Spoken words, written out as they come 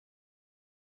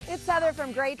it's Heather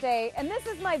from Great Day, and this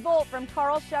is my Volt from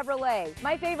Karl Chevrolet.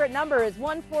 My favorite number is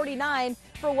 149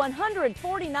 for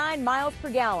 149 miles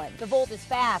per gallon. The Volt is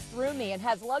fast, roomy, and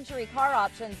has luxury car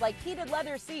options like heated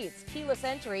leather seats, keyless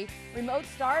entry, remote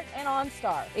start, and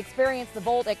OnStar. Experience the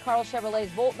Volt at Karl Chevrolet's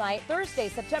Volt Night, Thursday,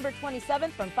 September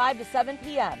 27th from 5 to 7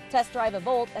 p.m. Test drive a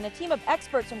Volt, and a team of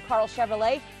experts from Karl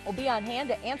Chevrolet will be on hand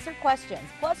to answer questions,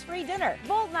 plus free dinner.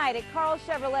 Volt Night at Karl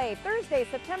Chevrolet, Thursday,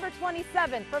 September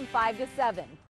 27th from 5 to 7.